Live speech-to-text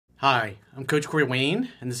Hi, I'm Coach Corey Wayne,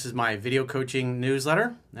 and this is my video coaching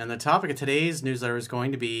newsletter. And the topic of today's newsletter is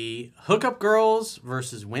going to be hookup girls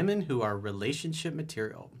versus women who are relationship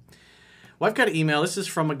material. Well, I've got an email. This is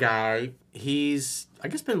from a guy. He's, I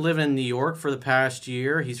guess, been living in New York for the past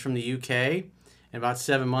year. He's from the UK. And about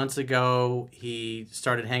 7 months ago, he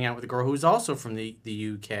started hanging out with a girl who's also from the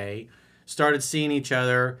UK. Started seeing each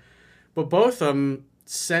other. But both of them,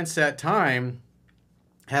 since that time,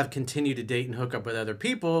 have continued to date and hook up with other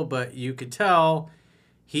people, but you could tell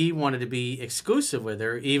he wanted to be exclusive with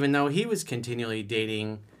her, even though he was continually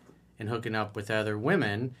dating and hooking up with other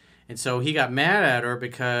women. And so he got mad at her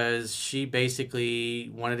because she basically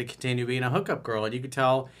wanted to continue being a hookup girl. And you could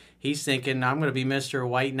tell he's thinking, I'm going to be Mr.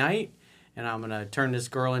 White Knight, and I'm going to turn this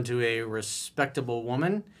girl into a respectable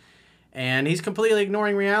woman. And he's completely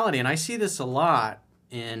ignoring reality. And I see this a lot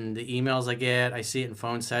in the emails I get. I see it in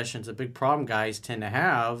phone sessions. A big problem guys tend to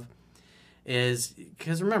have is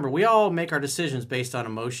because, remember, we all make our decisions based on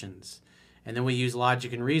emotions, and then we use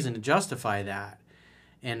logic and reason to justify that.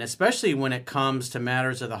 And especially when it comes to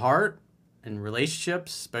matters of the heart and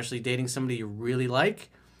relationships, especially dating somebody you really like,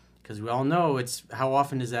 because we all know it's how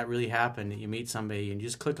often does that really happen, that you meet somebody and you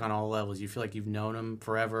just click on all levels. You feel like you've known them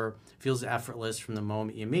forever. It feels effortless from the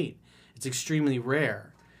moment you meet. It's extremely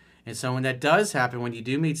rare. And so when that does happen, when you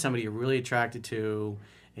do meet somebody you're really attracted to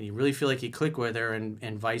and you really feel like you click with her,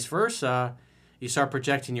 and vice versa, you start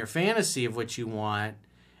projecting your fantasy of what you want,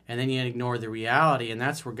 and then you ignore the reality. And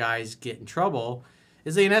that's where guys get in trouble,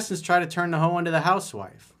 is they in essence try to turn the hoe into the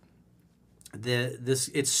housewife.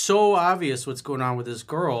 It's so obvious what's going on with this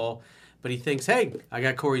girl, but he thinks, hey, I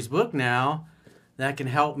got Corey's book now that can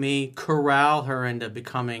help me corral her into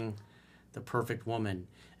becoming the perfect woman.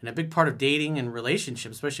 And a big part of dating and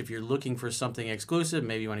relationships, especially if you're looking for something exclusive,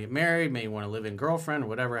 maybe you want to get married, maybe you want to live in girlfriend, or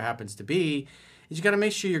whatever it happens to be, is you got to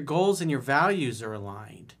make sure your goals and your values are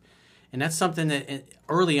aligned. And that's something that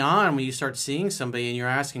early on, when you start seeing somebody and you're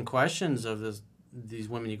asking questions of these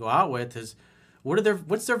women you go out with, is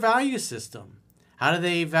what's their value system? How do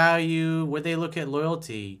they value, what they look at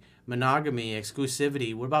loyalty, monogamy,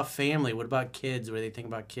 exclusivity? What about family? What about kids? What do they think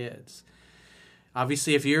about kids?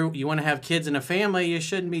 Obviously, if you want to have kids in a family, you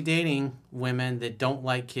shouldn't be dating women that don't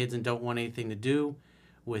like kids and don't want anything to do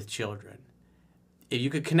with children. If you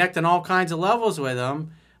could connect on all kinds of levels with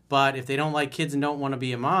them, but if they don't like kids and don't want to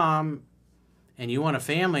be a mom, and you want a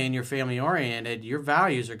family and you're family oriented, your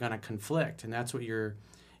values are going to conflict, and that's what you're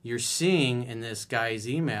seeing in this guy's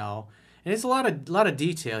email. And it's a lot of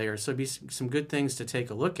detail here, so it'd be some good things to take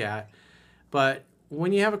a look at. But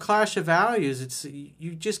when you have a clash of values,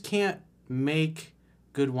 you just can't make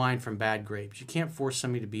good wine from bad grapes. You can't force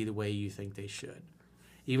somebody to be the way you think they should.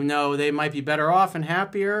 Even though they might be better off and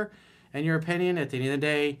happier, in your opinion, at the end of the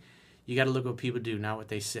day, you got to look at what people do, not what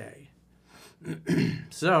they say.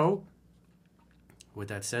 So, with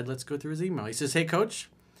that said, let's go through his email. He says, hey, Coach,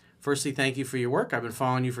 firstly, thank you for your work. I've been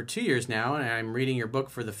following you for 2 years now, and I'm reading your book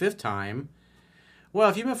for the 5th time. Well,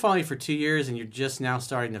 if you've been following me for 2 years and you're just now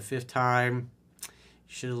starting the 5th time,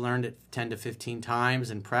 you should have learned it 10 to 15 times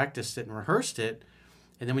and practiced it and rehearsed it.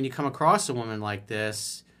 And then when you come across a woman like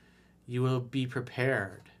this, you will be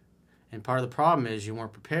prepared. And part of the problem is you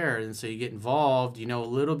weren't prepared. And so you get involved, you know a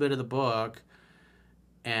little bit of the book,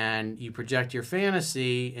 and you project your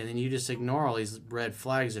fantasy, and then you just ignore all these red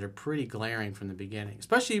flags that are pretty glaring from the beginning.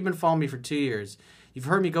 Especially if you've been following me for 2 years. You've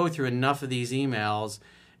heard me go through enough of these emails,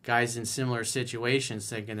 guys in similar situations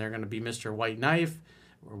thinking they're going to be Mr. White Knife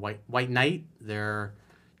or White Knight. They're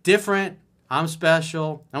different. I'm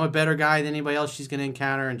special. I'm a better guy than anybody else she's going to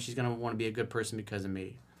encounter, and she's going to want to be a good person because of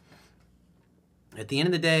me. At the end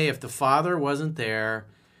of the day, if the father wasn't there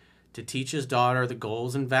to teach his daughter the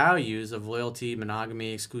goals and values of loyalty,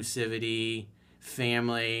 monogamy, exclusivity,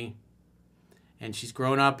 family, and she's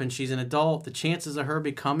grown up and she's an adult, the chances of her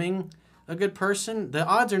becoming a good person, the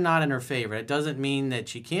odds are not in her favor. It doesn't mean that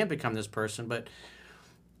she can't become this person, but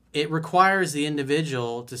it requires the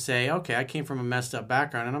individual to say, okay, I came from a messed up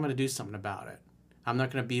background and I'm going to do something about it. I'm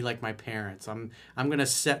not going to be like my parents. I'm going to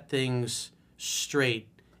set things straight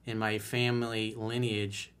in my family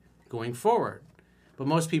lineage going forward. But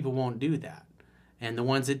most people won't do that. And the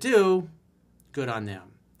ones that do, good on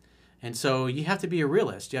them. And so you have to be a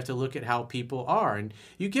realist. You have to look at how people are. And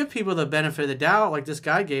you give people the benefit of the doubt, like this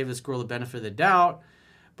guy gave this girl the benefit of the doubt,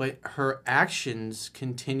 but her actions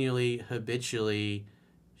continually, habitually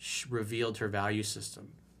revealed her value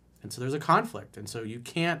system. And so there's a conflict. And so you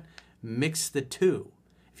can't mix the two.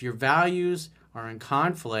 If your values are in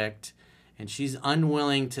conflict and she's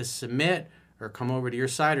unwilling to submit or come over to your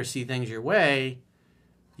side or see things your way,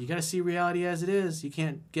 You got to see reality as it is. You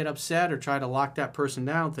can't get upset or try to lock that person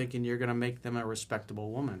down thinking you're going to make them a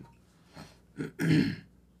respectable woman.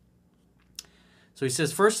 So he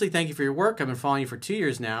says, firstly, thank you for your work. I've been following you for 2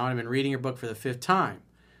 years now, and I've been reading your book for the 5th time.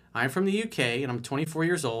 I'm from the UK, and I'm 24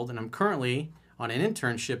 years old, and I'm currently on an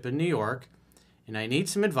internship in New York, and I need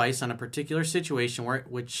some advice on a particular situation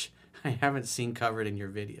which I haven't seen covered in your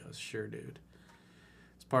videos. Sure, dude.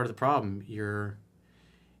 It's part of the problem.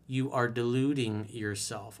 You are deluding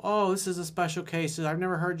yourself. Oh, this is a special case. I've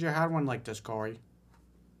never heard you had one like this, Corey.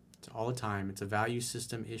 It's all the time. It's a value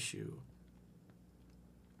system issue.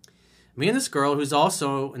 Me and this girl, who's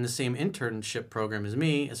also in the same internship program as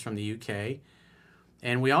me, is from the UK.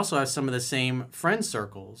 And we also have some of the same friend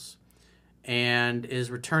circles. And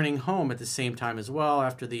is returning home at the same time as well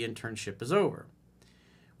after the internship is over.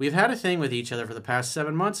 We've had a thing with each other for the past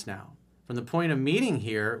 7 months now. From the point of meeting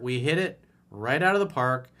here, we hit it right out of the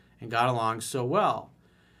park and got along so well.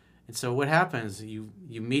 And so what happens? You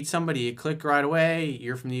meet somebody, you click right away.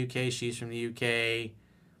 You're from the UK, she's from the UK.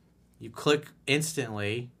 You click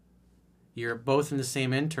instantly. You're both in the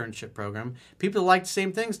same internship program. People that like the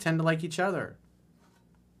same things tend to like each other.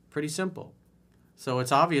 Pretty simple. So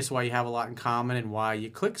it's obvious why you have a lot in common and why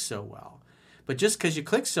you click so well. But just because you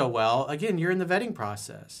click so well, again, you're in the vetting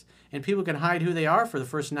process. And people can hide who they are for the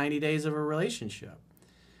first 90 days of a relationship.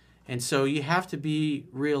 And so you have to be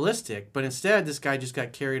realistic. But instead, this guy just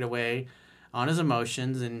got carried away on his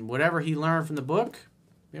emotions. And whatever he learned from the book,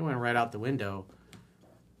 it went right out the window.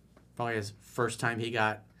 Probably his first time he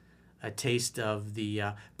got a taste of the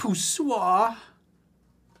poussoir.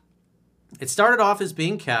 It started off as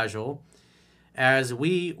being casual, as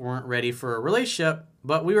we weren't ready for a relationship,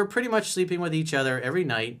 but we were pretty much sleeping with each other every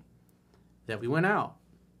night that we went out.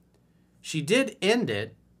 She did end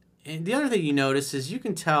it, and the other thing you notice is you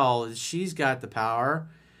can tell that she's got the power,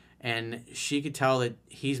 and she could tell that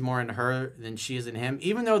he's more into her than she is in him.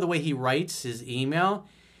 Even though the way he writes his email,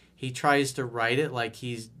 he tries to write it like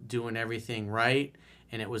he's doing everything right,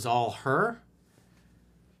 and it was all her.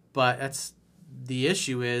 But that's the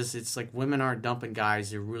issue is it's like women aren't dumping guys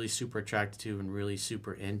they're really super attracted to and really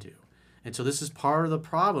super into. And so this is part of the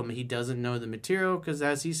problem. He doesn't know the material because,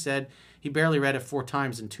 as he said, he barely read it 4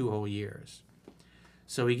 times in 2 whole years.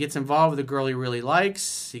 So he gets involved with a girl he really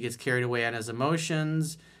likes. He gets carried away on his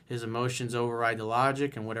emotions. His emotions override the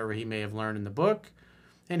logic and whatever he may have learned in the book.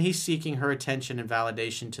 And he's seeking her attention and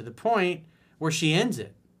validation to the point where she ends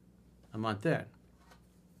it a month in.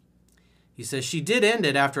 He says she did end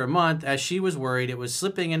it after a month as she was worried it was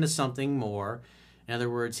slipping into something more. In other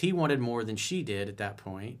words, he wanted more than she did at that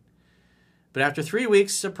point. But after 3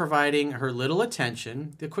 weeks of providing her little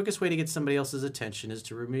attention, the quickest way to get somebody else's attention is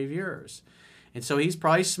to remove yours. And so he's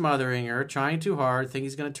probably smothering her, trying too hard, think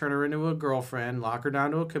he's going to turn her into a girlfriend, lock her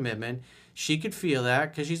down to a commitment. She could feel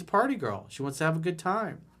that because she's a party girl. She wants to have a good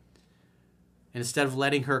time. And instead of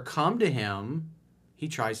letting her come to him, he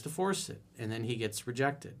tries to force it, and then he gets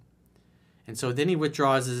rejected. And so then he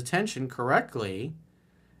withdraws his attention correctly,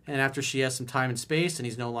 and after she has some time and space and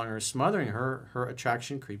he's no longer smothering her, her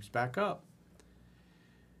attraction creeps back up.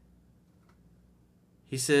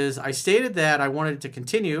 He says, I stated that I wanted it to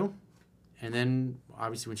continue, and then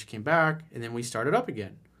obviously when she came back, and then we started up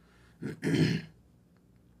again.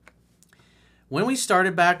 When we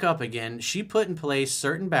started back up again, she put in place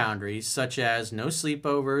certain boundaries, such as no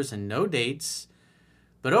sleepovers and no dates.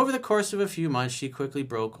 But over the course of a few months, she quickly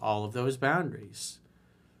broke all of those boundaries.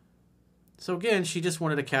 So again, she just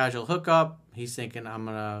wanted a casual hookup. He's thinking, I'm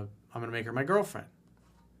gonna make her my girlfriend.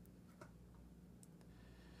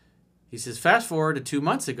 He says, fast forward to 2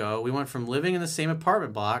 months ago, we went from living in the same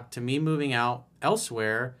apartment block to me moving out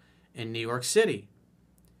elsewhere in New York City.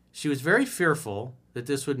 She was very fearful that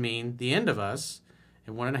this would mean the end of us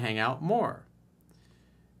and wanted to hang out more.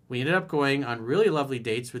 We ended up going on really lovely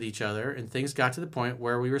dates with each other, and things got to the point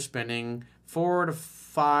where we were spending 4 to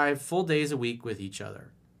 5 full days a week with each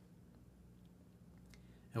other.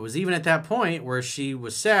 It was even at that point where she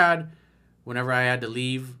was sad whenever I had to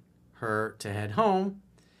leave her to head home,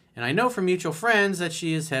 and I know from mutual friends that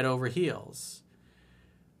she is head over heels.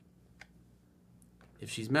 If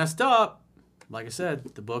she's messed up, like I said,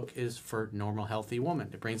 the book is for normal, healthy woman.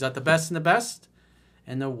 It brings out the best in the best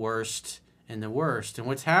and the worst and the worst. And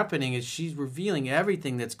what's happening is she's revealing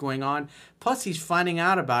everything that's going on. Plus, he's finding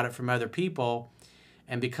out about it from other people.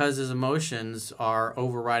 And because his emotions are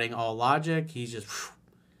overriding all logic, he's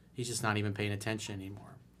just not even paying attention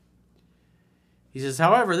anymore. He says,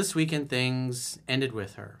 however, this weekend things ended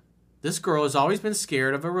with her. This girl has always been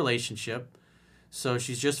scared of a relationship, so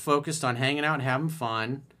she's just focused on hanging out and having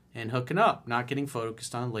fun and hooking up, not getting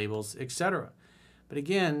focused on labels, etc. But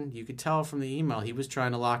again, you could tell from the email, he was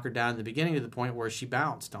trying to lock her down at the beginning to the point where she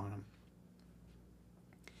bounced on him.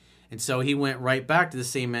 And so he went right back to the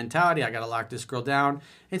same mentality. I got to lock this girl down.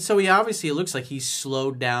 And so it looks like he's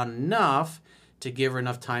slowed down enough to give her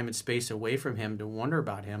enough time and space away from him to wonder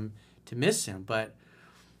about him, to miss him. But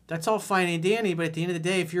that's all fine and dandy. But at the end of the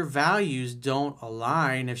day, if your values don't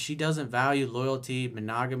align, if she doesn't value loyalty,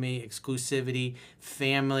 monogamy, exclusivity,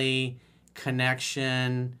 family,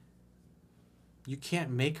 connection, you can't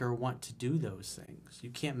make her want to do those things. You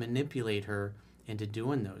can't manipulate her into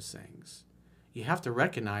doing those things. You have to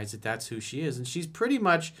recognize that that's who she is. And she's pretty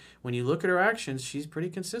much, when you look at her actions, she's pretty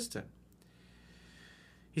consistent.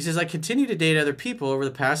 He says, I continued to date other people over the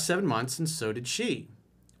past 7 months, and so did she.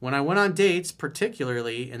 When I went on dates,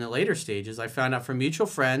 particularly in the later stages, I found out from mutual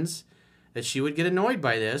friends that she would get annoyed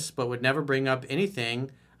by this, but would never bring up anything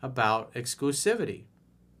about exclusivity.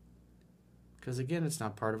 Because again, it's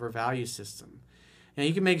not part of her value system. And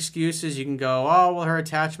you can make excuses. You can go, oh, well, her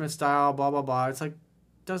attachment style, blah, blah, blah. It's like,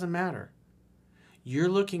 it doesn't matter. You're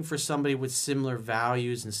looking for somebody with similar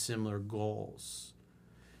values and similar goals.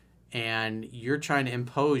 And you're trying to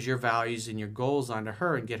impose your values and your goals onto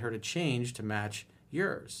her and get her to change to match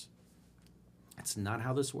yours. That's not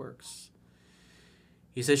how this works.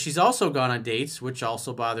 He says she's also gone on dates, which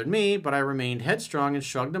also bothered me, but I remained headstrong and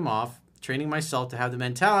shrugged them off, training myself to have the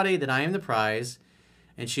mentality that I am the prize,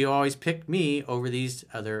 and she always picked me over these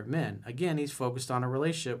other men. Again, he's focused on a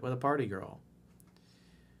relationship with a party girl.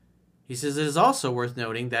 He says it is also worth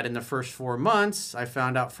noting that in the first 4 months, I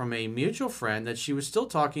found out from a mutual friend that she was still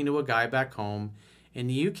talking to a guy back home in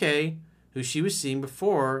the UK who she was seeing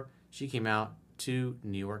before she came out to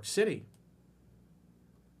New York City.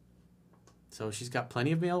 So she's got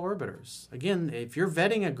plenty of male orbiters. Again, if you're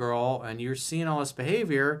vetting a girl and you're seeing all this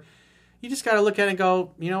behavior, you just got to look at it and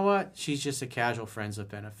go, you know what? She's just a casual friends with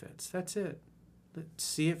benefits. That's it.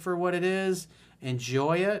 See it for what it is.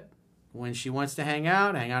 Enjoy it. When she wants to hang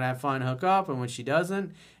out, have fun, hook up. And when she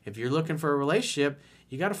doesn't, if you're looking for a relationship,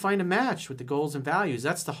 you got to find a match with the goals and values.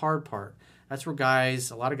 That's the hard part. That's where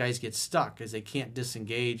a lot of guys get stuck, because they can't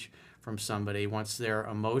disengage from somebody once their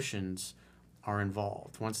emotions are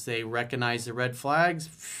involved. Once they recognize the red flags,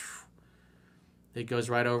 it goes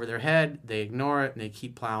right over their head. They ignore it, and they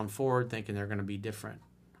keep plowing forward thinking they're going to be different.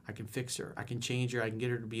 I can fix her. I can change her. I can get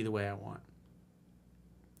her to be the way I want.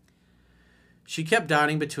 She kept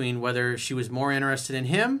doubting between whether she was more interested in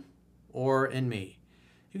him or in me.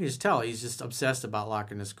 You can just tell he's just obsessed about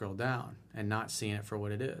locking this girl down and not seeing it for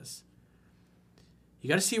what it is. You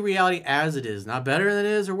got to see reality as it is. Not better than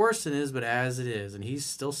it is or worse than it is, but as it is. And he's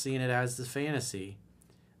still seeing it as the fantasy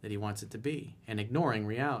that he wants it to be and ignoring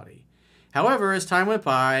reality. However, as time went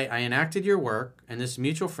by, I enacted your work, and this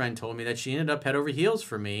mutual friend told me that she ended up head over heels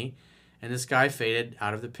for me, and this guy faded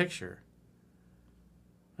out of the picture.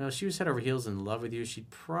 Well, if she was head over heels in love with you, she'd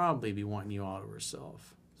probably be wanting you all to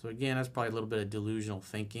herself. So again, that's probably a little bit of delusional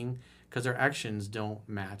thinking, because her actions don't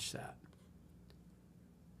match that.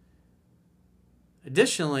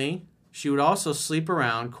 Additionally, she would also sleep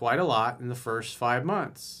around quite a lot in the first 5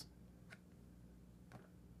 months.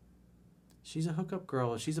 She's a hookup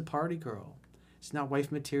girl. She's a party girl. She's not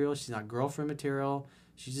wife material. She's not girlfriend material.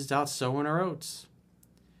 She's just out sowing her oats.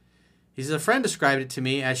 He says a friend described it to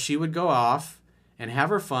me as she would go off and have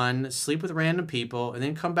her fun, sleep with random people, and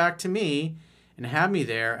then come back to me and have me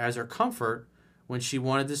there as her comfort when she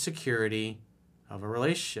wanted the security of a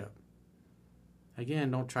relationship.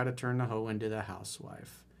 Again, don't try to turn the hoe into the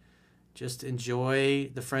housewife. Just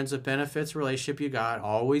enjoy the friends with benefits relationship you got.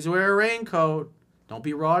 Always wear a raincoat. Don't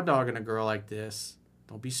be raw dogging a girl like this.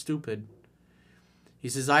 Don't be stupid. He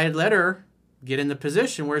says, I had let her get in the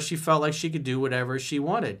position where she felt like she could do whatever she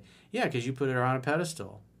wanted. Yeah, because you put her on a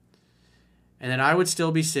pedestal. And then I would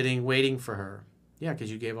still be sitting waiting for her. Yeah,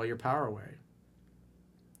 because you gave all your power away.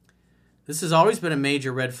 This has always been a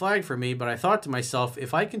major red flag for me, but I thought to myself,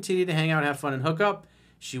 if I continue to hang out, have fun, and hook up,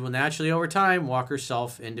 she will naturally, over time, walk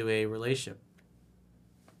herself into a relationship.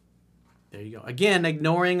 There you go. Again,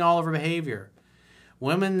 ignoring all of her behavior.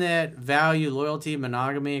 Women that value loyalty,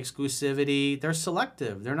 monogamy, exclusivity, they're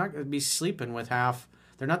selective. They're not going to be sleeping with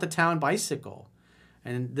they're not the town bicycle.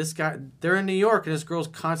 And this guy, they're in New York, and this girl's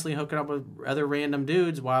constantly hooking up with other random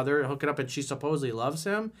dudes while they're hooking up and she supposedly loves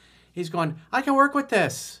him. He's going, I can work with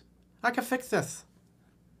this. I can fix this.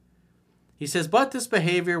 He says, but this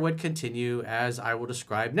behavior would continue as I will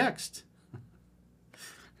describe next.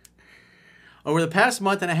 Over the past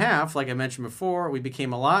month and a half, like I mentioned before, we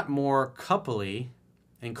became a lot more coupley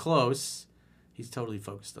and close. He's totally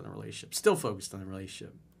focused on the relationship. Still focused on the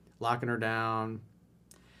relationship. Locking her down.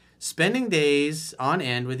 Spending days on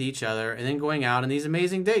end with each other and then going out on these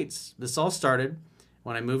amazing dates. This all started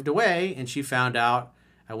when I moved away and she found out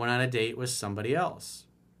I went on a date with somebody else.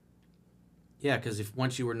 Yeah, because if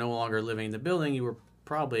once you were no longer living in the building, you were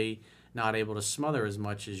probably not able to smother as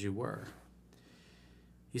much as you were.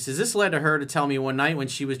 He says, this led to her to tell me one night when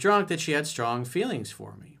she was drunk that she had strong feelings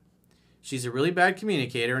for me. She's a really bad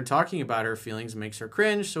communicator, and talking about her feelings makes her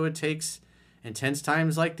cringe, so it takes intense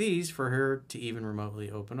times like these for her to even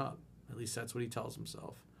remotely open up. At least that's what he tells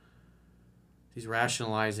himself. He's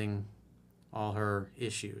rationalizing all her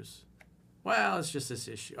issues. Well, it's just this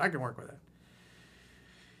issue. I can work with it.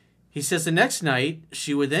 He says the next night,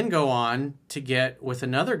 she would then go on to get with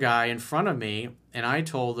another guy in front of me, and I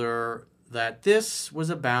told her that this was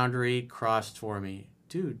a boundary crossed for me.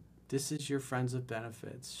 Dude, this is your friends with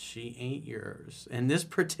benefits. She ain't yours. In this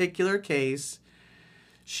particular case,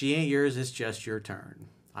 she ain't yours. It's just your turn.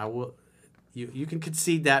 You can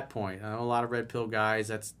concede that point. I know a lot of red pill guys,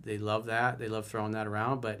 they love that. They love throwing that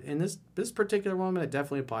around. But in this particular woman, it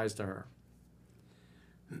definitely applies to her.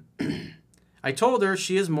 I told her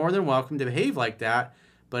she is more than welcome to behave like that,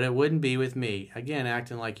 but it wouldn't be with me. Again,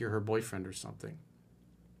 acting like you're her boyfriend or something.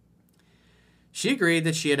 She agreed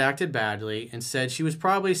that she had acted badly and said she was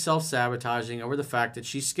probably self-sabotaging over the fact that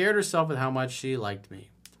she scared herself with how much she liked me.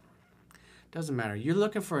 Doesn't matter. You're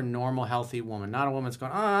looking for a normal, healthy woman, not a woman that's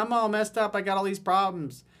going, I'm all messed up. I got all these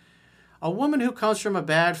problems. A woman who comes from a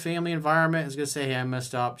bad family environment is going to say, hey, I'm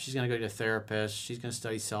messed up. She's going to go to a therapist. She's going to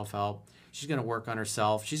study self-help. She's going to work on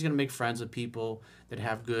herself. She's going to make friends with people that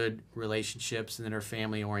have good relationships and that are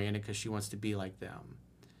family-oriented because she wants to be like them.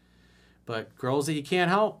 But girls that you can't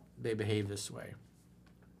help, they behave this way.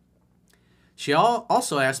 She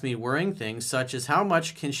also asked me worrying things such as how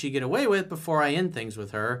much can she get away with before I end things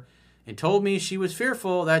with her, and told me she was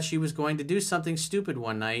fearful that she was going to do something stupid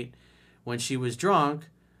one night when she was drunk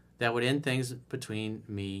that would end things between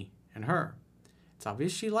me and her. It's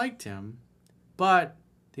obvious she liked him, but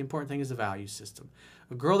the important thing is the value system.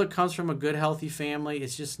 A girl that comes from a good, healthy family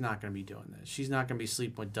is just not going to be doing this. She's not going to be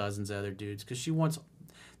sleeping with dozens of other dudes because she wants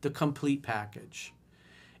the complete package.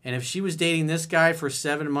 And if she was dating this guy for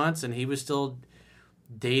 7 months and he was still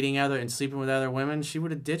dating other and sleeping with other women, she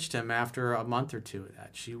would have ditched him after a month or two of that.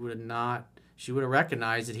 She would have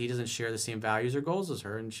recognized that he doesn't share the same values or goals as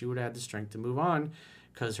her, and she would have had the strength to move on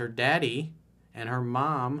because her daddy and her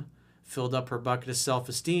mom filled up her bucket of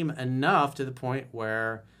self-esteem enough to the point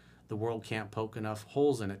where the world can't poke enough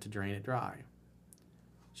holes in it to drain it dry.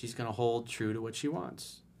 She's going to hold true to what she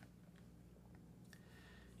wants.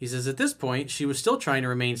 He says at this point, she was still trying to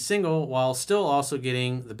remain single while still also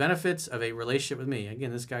getting the benefits of a relationship with me.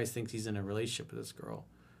 Again, this guy thinks he's in a relationship with this girl.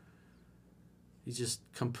 He's just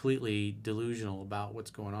completely delusional about what's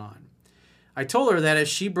going on. I told her that if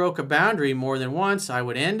she broke a boundary more than once, I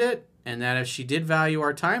would end it, and that if she did value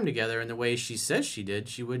our time together in the way she says she did,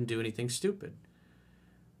 she wouldn't do anything stupid.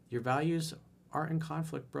 Your values are in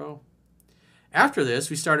conflict, bro. After this,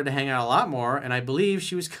 we started to hang out a lot more, and I believe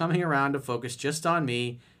she was coming around to focus just on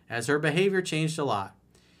me as her behavior changed a lot.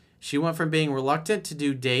 She went from being reluctant to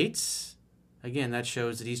do dates. Again, that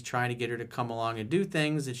shows that he's trying to get her to come along and do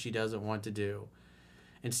things that she doesn't want to do.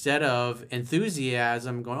 Instead of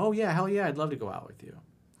enthusiasm, going, oh yeah, hell yeah, I'd love to go out with you.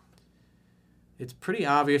 It's pretty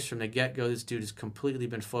obvious from the get-go this dude has completely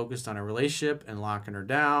been focused on a relationship and locking her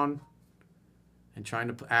down and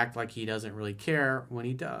trying to act like he doesn't really care when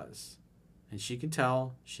he does. And she can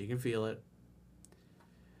tell, she can feel it.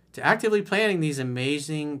 To actively planning these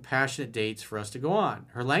amazing, passionate dates for us to go on.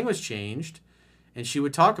 Her language changed, and she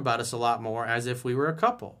would talk about us a lot more as if we were a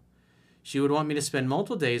couple. She would want me to spend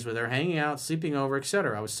multiple days with her, hanging out, sleeping over,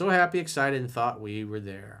 etc. I was so happy, excited, and thought we were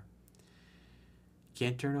there.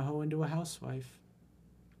 Can't turn a hoe into a housewife.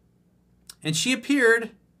 And she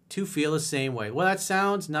appeared to feel the same way. Well, that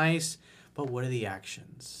sounds nice, but what are the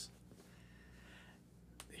actions?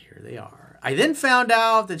 Here they are. I then found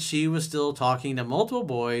out that she was still talking to multiple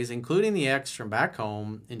boys, including the ex from back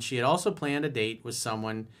home, and she had also planned a date with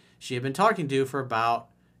someone she had been talking to for about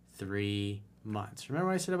 3 months. Remember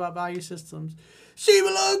what I said about value systems? She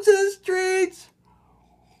belongs to the streets.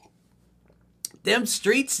 Them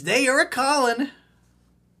streets, they are a calling.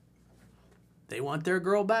 They want their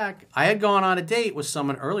girl back. I had gone on a date with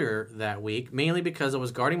someone earlier that week, mainly because I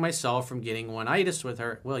was guarding myself from getting one-itis with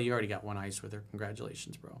her. Well, you already got one-itis with her.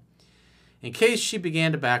 Congratulations, bro. In case she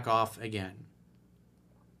began to back off again.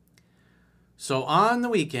 So on the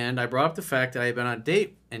weekend, I brought up the fact that I had been on a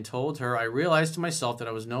date and told her I realized to myself that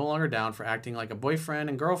I was no longer down for acting like a boyfriend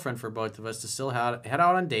and girlfriend for both of us to still head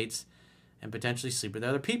out on dates and potentially sleep with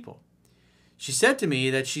other people. She said to me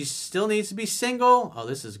that she still needs to be single. Oh,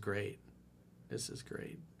 this is great. This is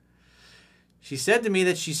great. She said to me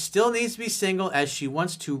that she still needs to be single as she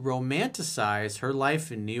wants to romanticize her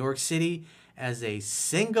life in New York City as a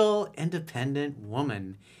single, independent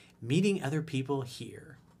woman, meeting other people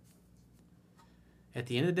here. At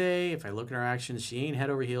the end of the day, if I look at her actions, she ain't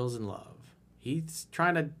head over heels in love. He's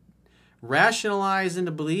trying to rationalize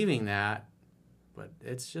into believing that, but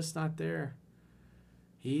it's just not there.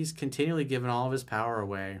 He's continually giving all of his power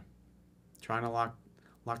away, trying to lock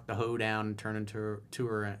the hoe down and turn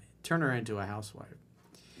her into a housewife.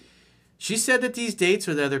 She said that these dates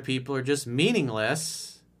with other people are just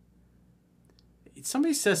meaningless.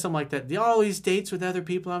 Somebody says something like that. All these dates with other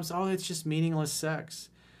people, it's just meaningless sex.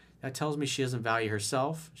 That tells me she doesn't value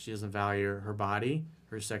herself. She doesn't value her body,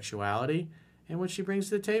 her sexuality, and what she brings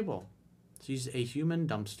to the table. She's a human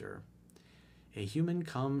dumpster. A human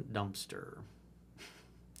cum dumpster.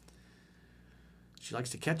 She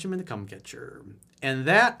likes to catch him in the cum catcher. And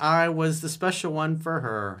that I was the special one for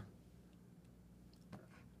her.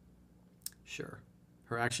 Sure.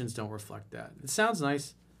 Her actions don't reflect that. It sounds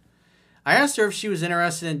nice. I asked her if she was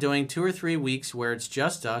interested in doing 2 or 3 weeks where it's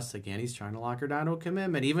just us. Again, he's trying to lock her down to a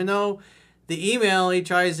commitment. Even though the email, he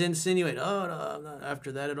tries to insinuate, oh, no, I'm not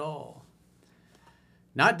after that at all.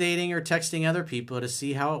 Not dating or texting other people to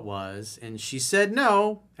see how it was. And she said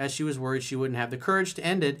no, as she was worried she wouldn't have the courage to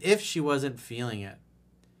end it if she wasn't feeling it.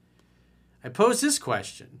 I posed this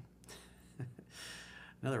question.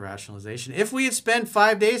 Another rationalization. If we had spent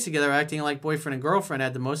 5 days together acting like boyfriend and girlfriend,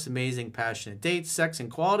 had the most amazing, passionate dates, sex,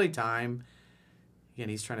 and quality time. Again,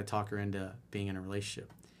 he's trying to talk her into being in a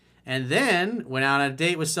relationship. And then went out on a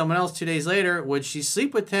date with someone else 2 days later. Would she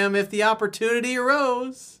sleep with him if the opportunity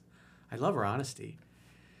arose? I love her honesty.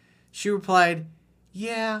 She replied,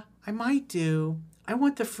 yeah, I might do. I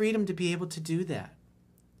want the freedom to be able to do that.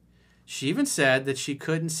 She even said that she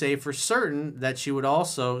couldn't say for certain that she would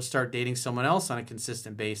also start dating someone else on a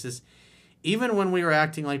consistent basis, even when we were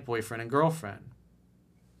acting like boyfriend and girlfriend.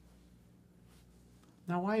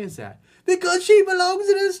 Now, why is that? Because she belongs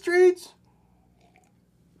in the streets.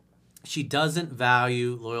 She doesn't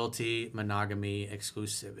value loyalty, monogamy,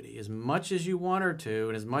 exclusivity. As much as you want her to,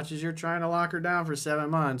 and as much as you're trying to lock her down for 7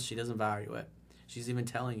 months, she doesn't value it. She's even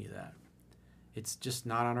telling you that. It's just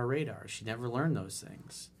not on her radar. She never learned those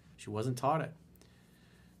things. She wasn't taught it.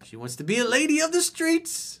 She wants to be a lady of the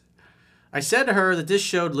streets. I said to her that this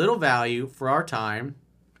showed little value for our time.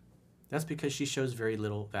 That's because she shows very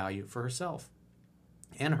little value for herself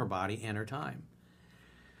and her body and her time.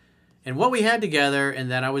 And what we had together,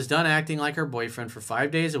 and then I was done acting like her boyfriend for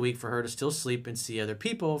 5 days a week for her to still sleep and see other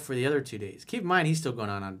people for the other 2 days. Keep in mind, he's still going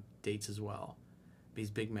on dates as well. But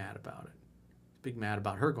he's big mad about it. He's big mad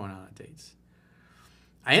about her going on dates.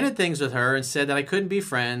 I ended things with her and said that I couldn't be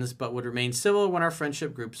friends, but would remain civil when our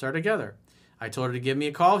friendship groups are together. I told her to give me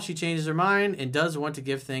a call if she changes her mind and does want to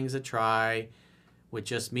give things a try with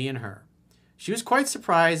just me and her. She was quite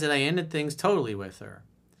surprised that I ended things totally with her.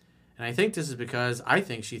 And I think this is because I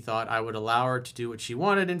think she thought I would allow her to do what she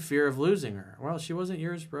wanted in fear of losing her. Well, she wasn't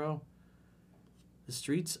yours, bro. The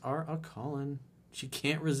streets are a calling. She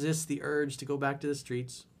can't resist the urge to go back to the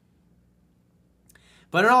streets.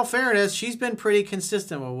 But in all fairness, she's been pretty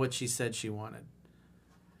consistent with what she said she wanted.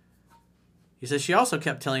 He says she also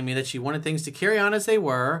kept telling me that she wanted things to carry on as they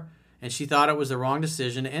were, and she thought it was the wrong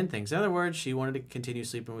decision to end things. In other words, she wanted to continue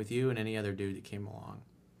sleeping with you and any other dude that came along.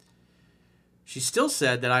 She still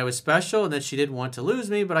said that I was special and that she didn't want to lose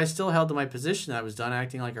me, but I still held to my position that I was done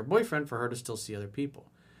acting like her boyfriend for her to still see other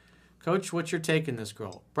people. Coach, what's your take on this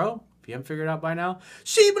girl? Bro, if you haven't figured it out by now,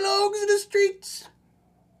 she belongs in the streets.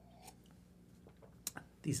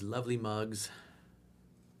 These lovely mugs.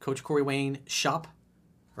 Coach Corey Wayne Shop,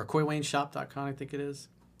 or CoreyWayneShop.com, I think it is.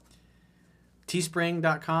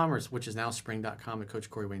 Teespring.com, which is now Spring.com, the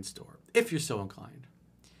Coach Corey Wayne store, if you're so inclined.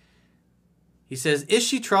 He says, is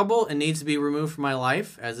she trouble and needs to be removed from my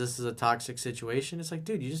life as this is a toxic situation? It's like,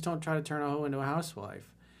 dude, you just don't try to turn a hoe into a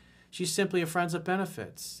housewife. She's simply a friend with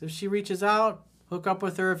benefits. If she reaches out, hook up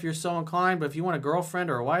with her if you're so inclined, but if you want a girlfriend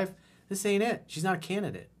or a wife, this ain't it. She's not a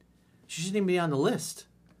candidate. She shouldn't even be on the list.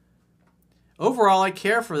 Overall, I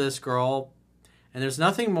care for this girl, and there's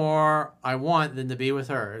nothing more I want than to be with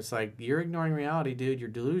her. It's like, you're ignoring reality, dude. You're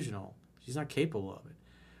delusional. She's not capable of it.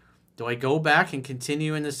 Do I go back and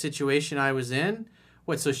continue in the situation I was in?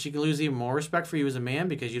 What, so she can lose even more respect for you as a man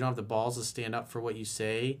because you don't have the balls to stand up for what you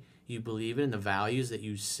say you believe in, the values that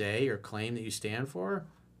you say or claim that you stand for?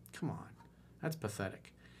 Come on. That's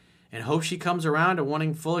pathetic. And hope she comes around to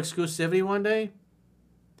wanting full exclusivity one day?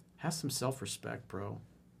 Have some self-respect, bro.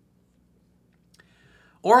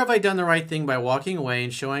 Or have I done the right thing by walking away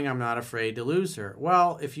and showing I'm not afraid to lose her?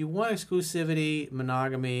 Well, if you want exclusivity,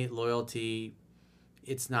 monogamy, loyalty,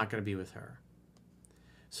 it's not going to be with her.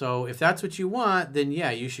 So if that's what you want, then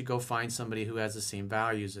yeah, you should go find somebody who has the same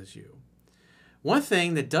values as you. One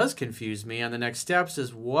thing that does confuse me on the next steps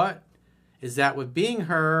is that with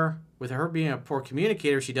her being a poor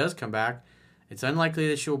communicator, she does come back. It's unlikely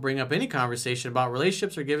that she will bring up any conversation about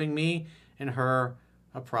relationships or giving me and her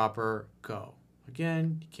a proper go.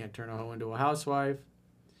 Again, you can't turn a hoe into a housewife.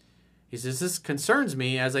 He says, this concerns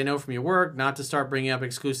me, as I know from your work, not to start bringing up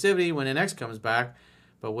exclusivity when an ex comes back.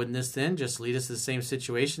 But wouldn't this then just lead us to the same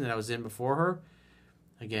situation that I was in before her?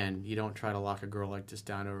 Again, you don't try to lock a girl like this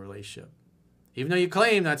down to a relationship. Even though you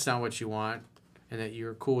claim that's not what you want and that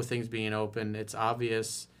you're cool with things being open, it's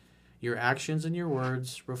obvious your actions and your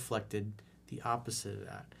words reflected the opposite of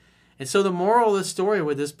that. And so the moral of the story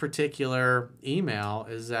with this particular email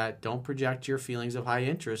is that don't project your feelings of high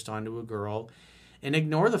interest onto a girl and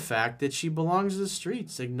ignore the fact that she belongs to the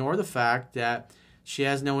streets. Ignore the fact that she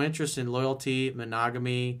has no interest in loyalty,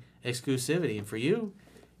 monogamy, exclusivity. And for you,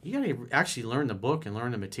 you got to actually learn the book and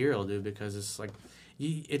learn the material, dude, because it's like,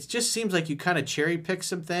 it just seems like you kind of cherry pick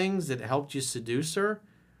some things that helped you seduce her.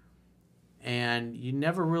 And you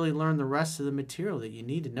never really learn the rest of the material that you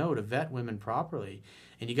need to know to vet women properly.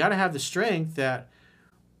 And you got to have the strength,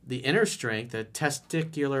 the inner strength, that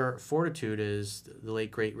testicular fortitude, as the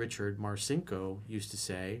late great Richard Marcinko used to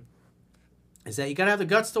say, is that you got to have the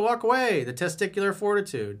guts to walk away, the testicular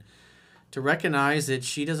fortitude, to recognize that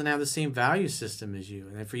she doesn't have the same value system as you.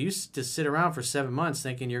 And for you to sit around for 7 months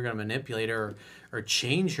thinking you're going to manipulate her or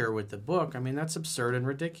change her with the book, I mean, that's absurd and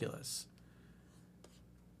ridiculous.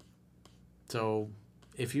 So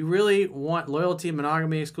if you really want loyalty,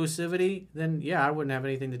 monogamy, exclusivity, then yeah, I wouldn't have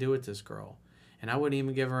anything to do with this girl. And I wouldn't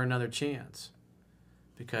even give her another chance.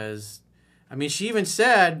 Because, I mean, she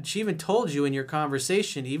even told you in your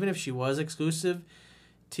conversation, even if she was exclusive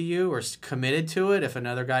to you or committed to it, if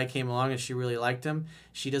another guy came along and she really liked him,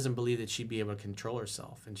 she doesn't believe that she'd be able to control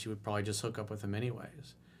herself. And she would probably just hook up with him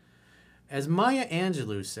anyways. As Maya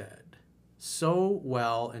Angelou said so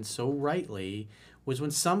well and so rightly, was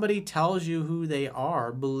when somebody tells you who they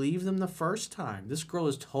are, believe them the first time. This girl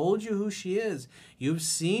has told you who she is. You've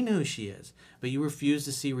seen who she is, but you refuse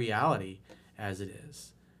to see reality as it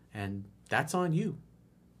is. And that's on you.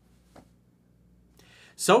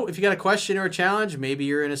 So if you got a question or a challenge, maybe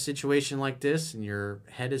you're in a situation like this and your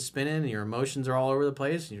head is spinning and your emotions are all over the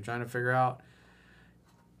place and you're trying to figure out,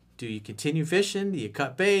 do you continue fishing? Do you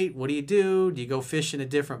cut bait? What do you do? Do you go fish in a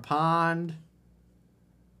different pond?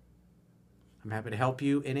 I'm happy to help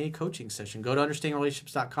you in a coaching session. Go to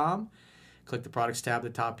understandingrelationships.com, click the products tab at the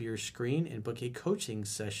top of your screen, and book a coaching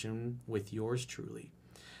session with yours truly.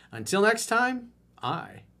 Until next time,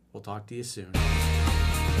 I will talk to you soon.